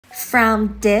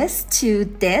From this to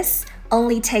this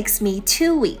only takes me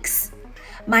 2 weeks.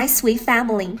 My sweet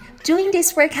family, doing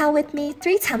this workout with me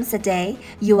 3 times a day,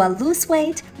 you will lose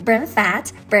weight, burn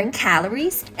fat, burn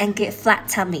calories, and get flat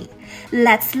tummy.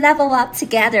 Let's level up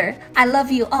together. I love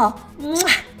you all.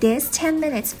 Mwah! This 10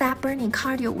 minutes fat burning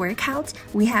cardio workout,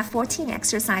 we have 14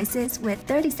 exercises with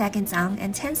 30 seconds on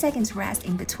and 10 seconds rest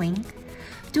in between.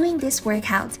 Doing this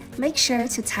workout, make sure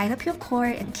to tighten up your core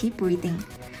and keep breathing.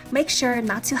 Make sure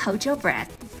not to hold your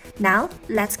breath. Now,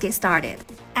 let's get started.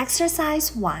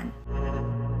 Exercise 1.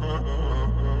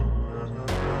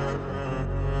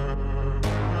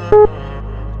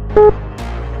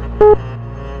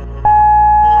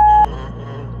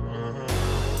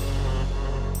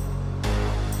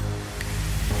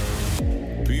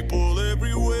 People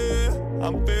everywhere,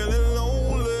 I'm feeling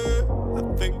lonely. I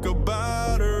think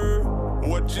about her,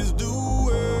 what she's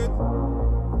doing.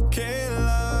 Can't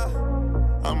lie,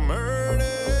 I'm hurting.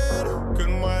 Could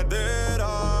my dead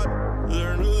heart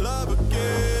learn to love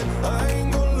again? I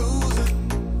ain't gonna lose it.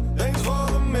 Thanks for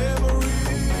the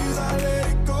memories. I let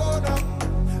it go now.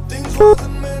 Things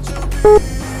wasn't meant to be.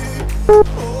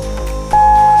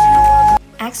 Oh,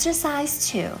 Exercise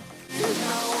 2.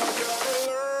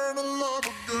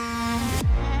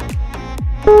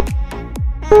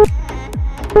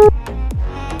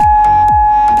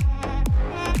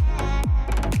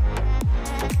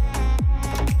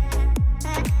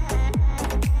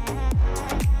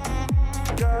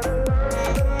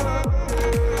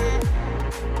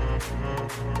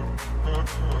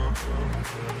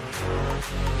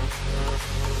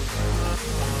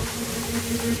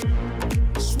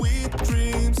 Sweet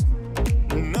dreams,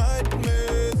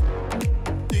 nightmares,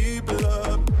 deep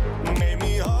love made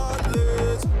me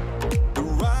heartless. The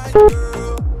right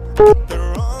girl, the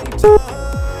wrong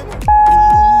time.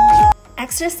 Illusion.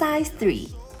 Exercise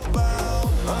 3. I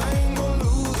ain't gonna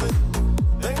lose it.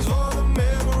 Thanks for the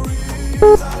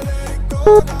memories. I let it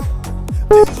go now.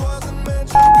 Things wasn't meant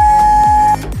to be.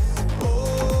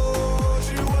 Oh,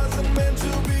 she wasn't meant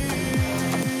to be.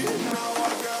 Now I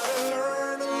gotta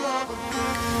learn to love again.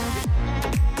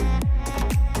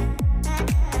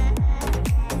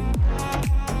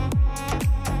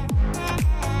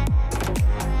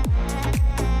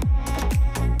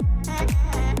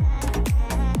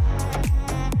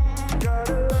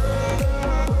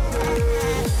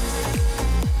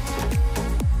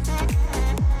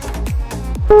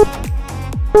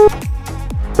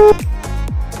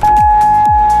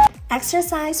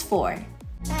 Exercise 4.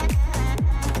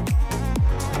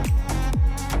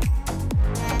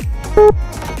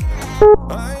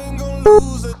 I ain't gonna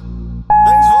lose it.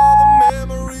 Thanks for the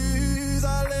memories. I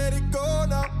let it go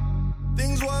now.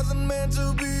 Things wasn't meant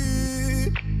to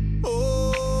be.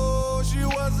 Oh, she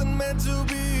wasn't meant to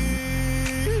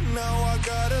be. Now I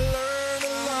gotta learn to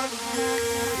love again.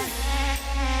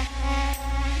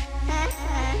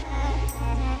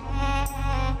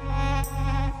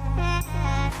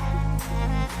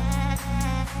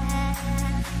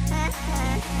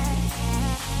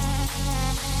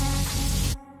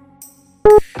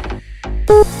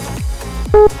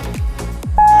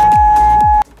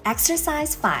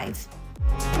 Exercise 5.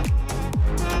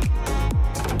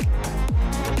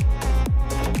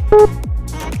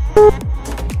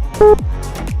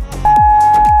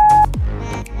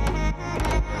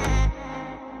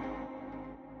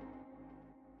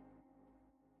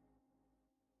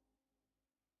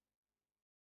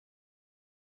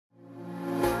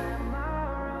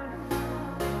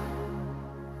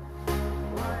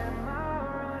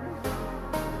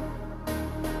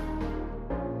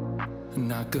 I'm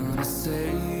not gonna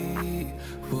say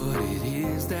what it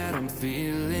is that I'm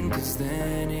feeling, 'cause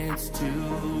then it's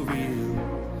too real.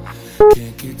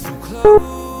 Can't get too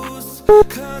close,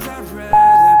 'cause I'd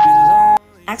rather be lonely.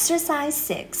 Exercise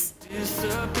 6.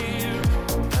 Disappear.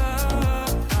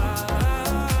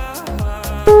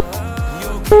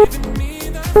 You're giving me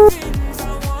the things I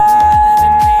want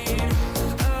and need.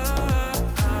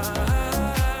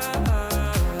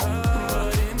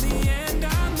 But in the end,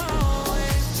 I'm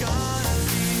always gonna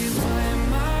leave. Why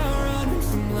am I running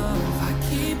from love? I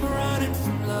keep running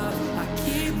from love. I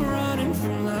keep running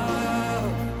from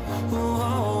love.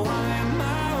 Oh, why am I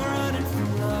running from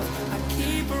love? I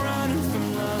keep running from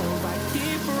love. I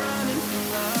keep running from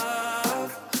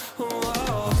love. Oh.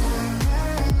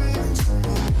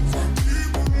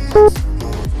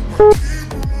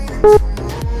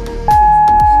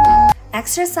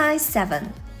 Exercise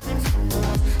 7.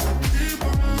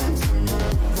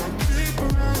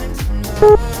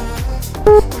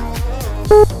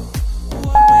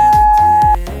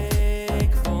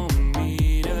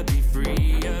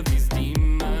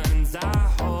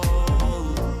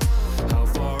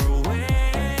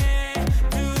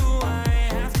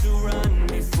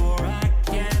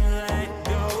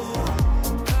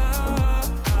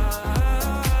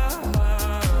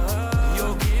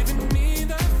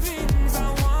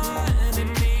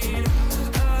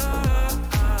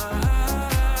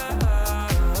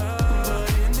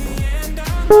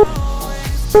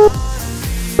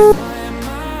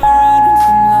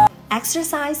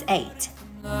 Exercise 8.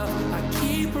 I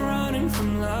keep running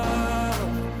from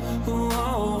love.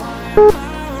 Whoa, why am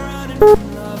I running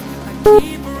from love? I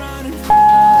keep running from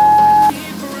love. I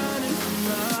keep running from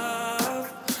love.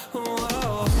 Whoa.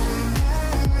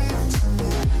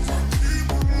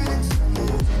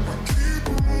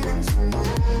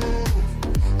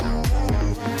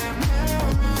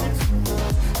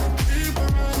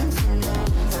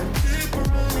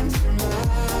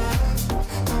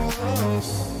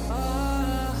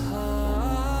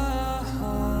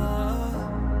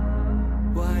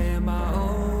 Why am I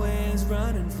always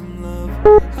running from love?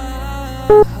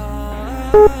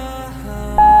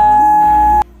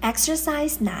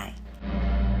 Exercise 9.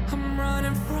 I'm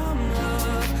running from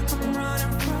love. I'm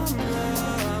running from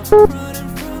love. I'm running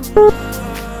from love.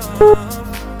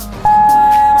 Why am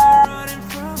I running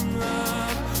from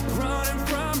love? Running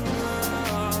from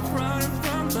love. Running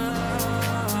from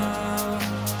love.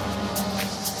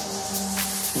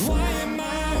 Why am I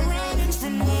running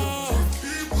from love?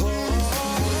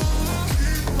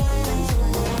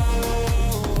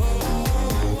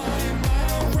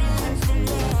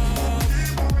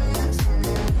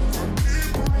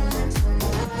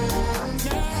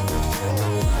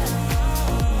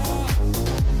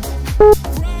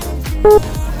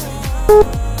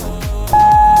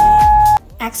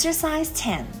 Exercise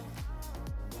 10.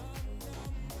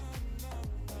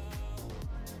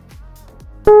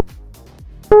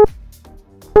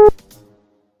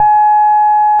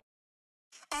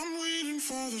 I'm waiting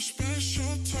for the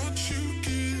special touch you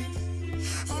give.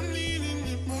 I'm needing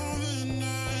it more than I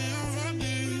ever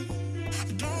did.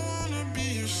 I don't wanna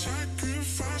be a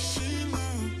sacrificing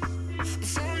love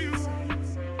for you.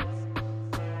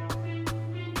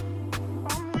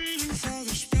 I'm waiting for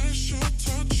the special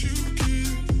touch you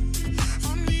give.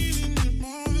 I'm needing it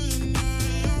more than I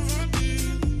ever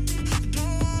did. I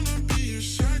don't wanna be a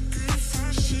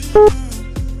sacrificing love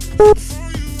for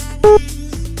you. I will.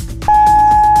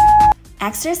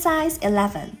 Exercise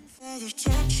 11. For the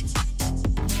touch.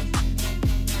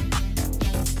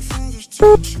 For the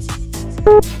touch.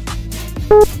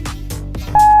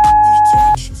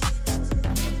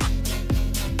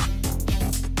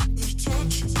 The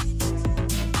touch.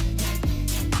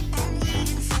 I'm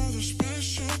waiting for the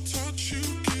special touch you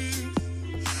give.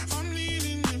 I'm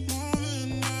needing it more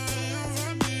than I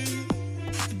ever did.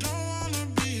 I don't wanna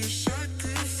be a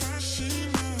sacrificing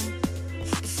love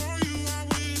for you. I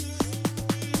will.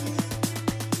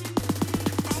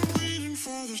 I'm waiting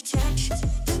for the touch.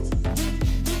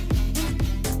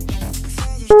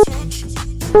 For the touch.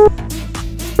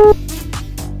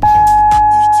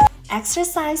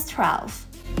 Exercise 12.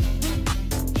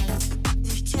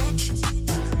 The touch.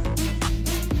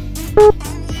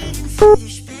 I'm waiting for the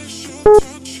special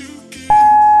touch you give.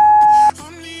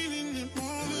 I'm needing it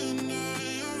more than I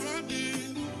ever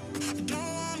did. I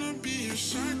don't wanna be a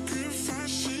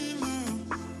sacrificing love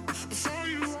for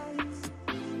you.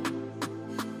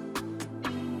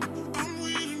 I'm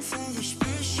waiting for the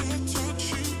special touch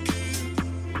you give.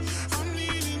 I'm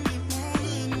needing it more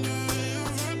than I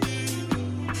ever did.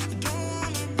 I don't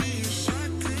wanna be a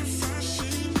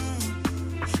sacrificing love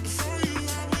for you.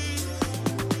 I will.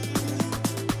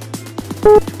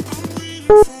 I'm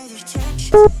waiting for the touch.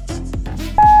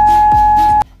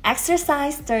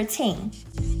 Exercise 13.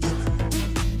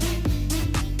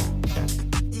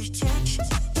 The touch.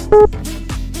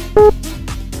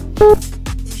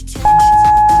 The touch.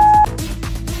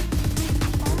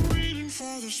 I'm waiting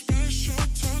for the special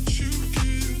touch you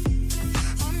give.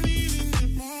 I'm needing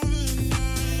it more than I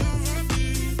ever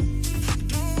did. I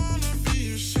don't wanna be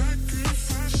a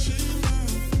sacrificing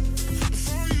love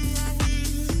for you. I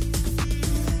will.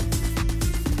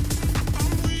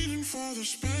 I'm waiting for the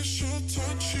special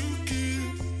touch you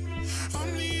give. I'm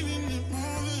needing it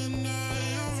more than I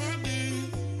ever did.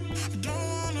 I don't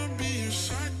wanna be a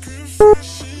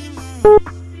sacrificing love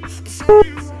for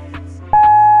you.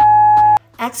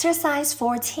 Exercise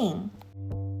 14.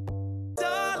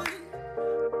 Darling,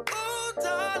 oh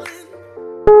darling,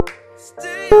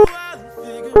 stay a while and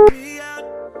figure me out.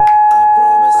 I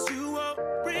promise you won't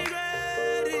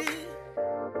regret it.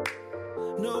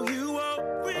 No, you won't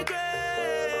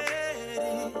regret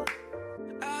it.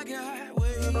 I got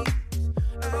ways,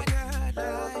 I got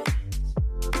lies,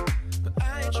 but I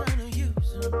ain't tryna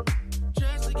use them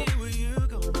just to get where you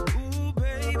go. Ooh,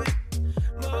 baby,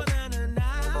 more than a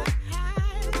night,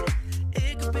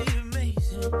 it could be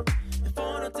amazing if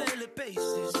on a daily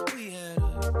basis we had a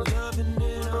loving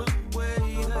in a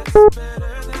way that's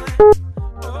better than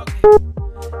okay,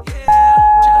 yeah,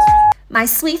 just me. My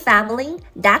sweet family,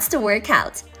 that's the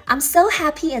workout. I'm so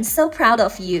happy and so proud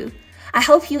of you. I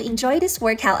hope you enjoy this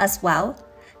workout as well.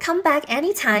 Come back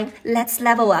anytime. Let's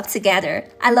level up together.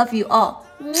 I love you all.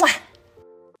 Mwah!